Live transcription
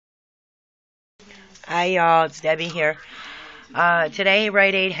Hi y'all, it's Debbie here. Today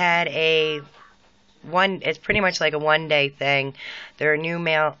Rite Aid had it's pretty much like a 1 day thing. Their new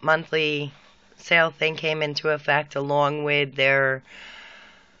monthly sale thing came into effect along with their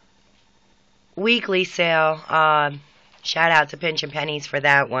weekly sale. Shout out to Pinch and Pennies for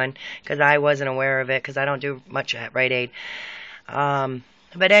that one, because I wasn't aware of it, because I don't do much at Rite Aid.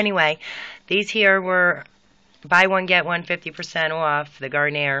 But anyway, these here were buy one get one 50% off, the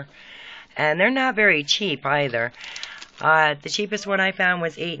Garnier. And they're not very cheap either. The cheapest one I found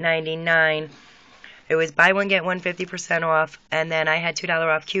was $8.99. It was buy one get one 50% off, and then I had $2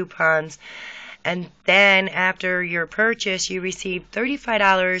 off coupons. And then after your purchase, you received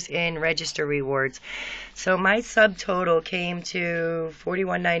 $35 in register rewards. So my subtotal came to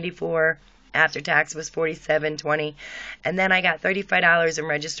 $41.94. After tax was $47.20, and then I got $35 in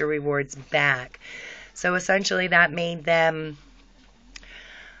register rewards back. So essentially that made them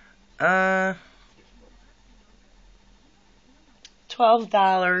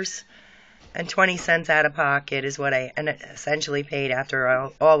 $12.20 out of pocket is what I essentially paid after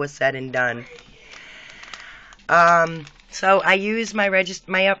all was said and done. So I used my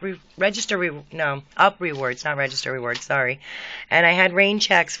up rewards, not register rewards, sorry. And I had rain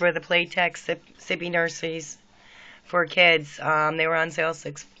checks for the Playtex sippy nurseries for kids. They were on sale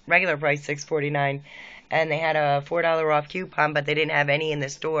regular price $6.49. And they had a $4 off coupon, but they didn't have any in the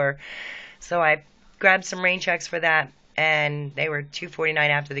store. So I grabbed some rain checks for that, and they were $2.49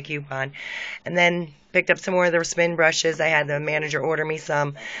 after the coupon. And then picked up some more of their spin brushes. I had the manager order me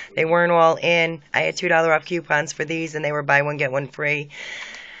some. They weren't all in. I had $2 off coupons for these, and they were buy one get one free.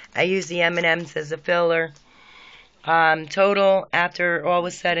 I used the M&Ms as a filler. Total, after all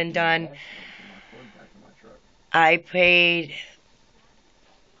was said and done, I paid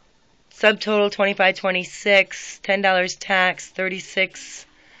subtotal $25.26, $10 tax,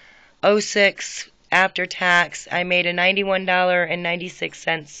 $36.06 after tax. I made a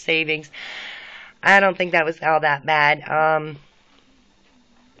 $91.96 savings. I don't think that was all that bad.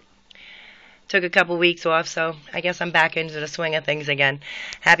 Took a couple weeks off, so I guess I'm back into the swing of things again.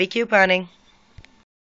 Happy couponing.